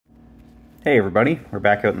Hey everybody, we're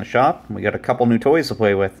back out in the shop. We got a couple new toys to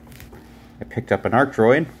play with. I picked up an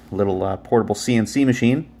Arcdroid, a little portable CNC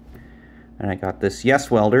machine, and I got this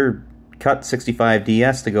yeswelder cut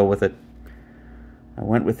 65DS to go with it. I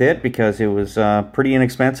went with it because it was pretty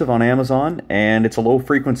inexpensive on Amazon, and it's a low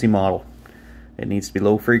frequency model. It needs to be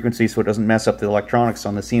low frequency so it doesn't mess up the electronics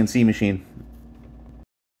on the CNC machine.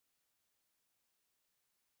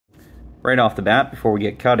 Right off the bat, before we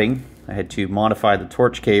get cutting, I had to modify the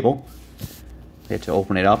torch cable. I had to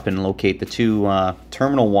open it up and locate the two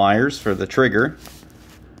terminal wires for the trigger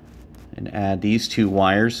and add these two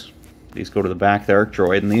wires. These go to the back of the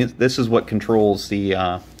Arcdroid, and this is what controls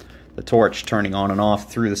the torch turning on and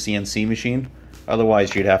off through the CNC machine.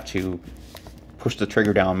 Otherwise you'd have to push the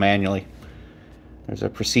trigger down manually. There's a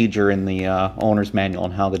procedure in the owner's manual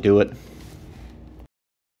on how to do it.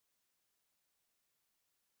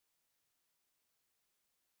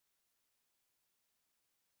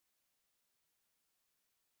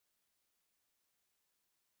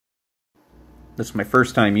 This is my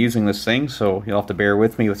first time using this thing, so you'll have to bear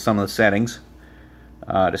with me with some of the settings.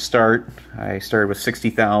 To start, I started with 60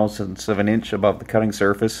 thousandths of an inch above the cutting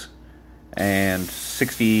surface and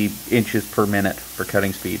 60 inches per minute for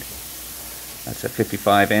cutting speed. That's at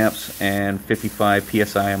 55 amps and 55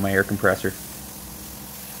 psi on my air compressor.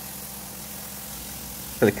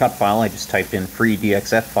 For the cut file, I just typed in free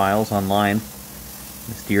DXF files online.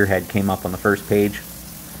 This deer head came up on the first page.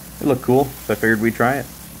 It looked cool, so I figured we'd try it.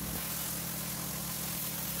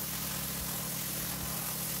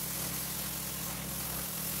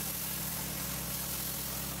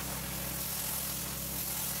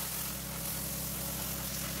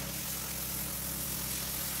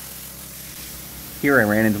 Here I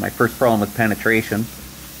ran into my first problem with penetration.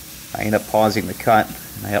 I ended up pausing the cut,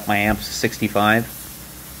 and I upped my amps to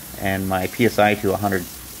 65 and my PSI to 100.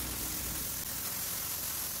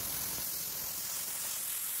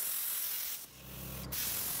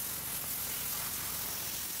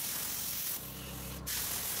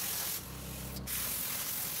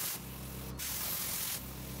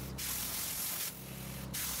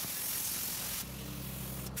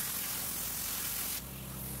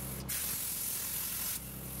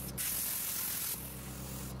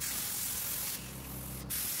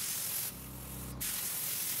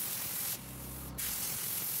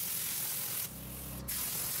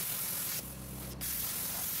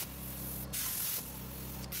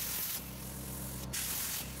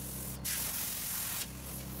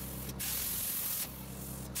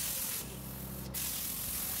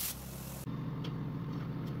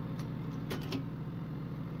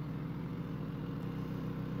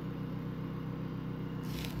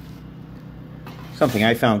 Something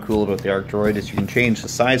I found cool about the Arcdroid is you can change the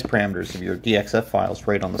size parameters of your DXF files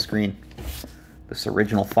right on the screen. This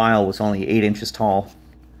original file was only 8 inches tall,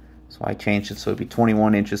 so I changed it so it'd be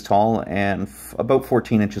 21 inches tall and about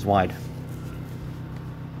 14 inches wide.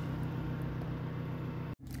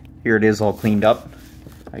 Here it is all cleaned up.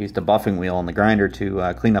 I used a buffing wheel on the grinder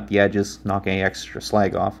to clean up the edges, knock any extra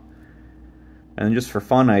slag off. And then just for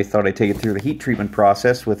fun, I thought I'd take it through the heat treatment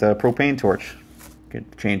process with a propane torch.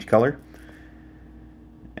 Get change color.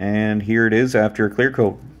 And here it is after a clear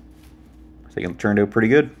coat. I think it turned out pretty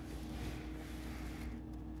good.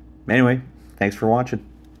 Anyway, thanks for watching.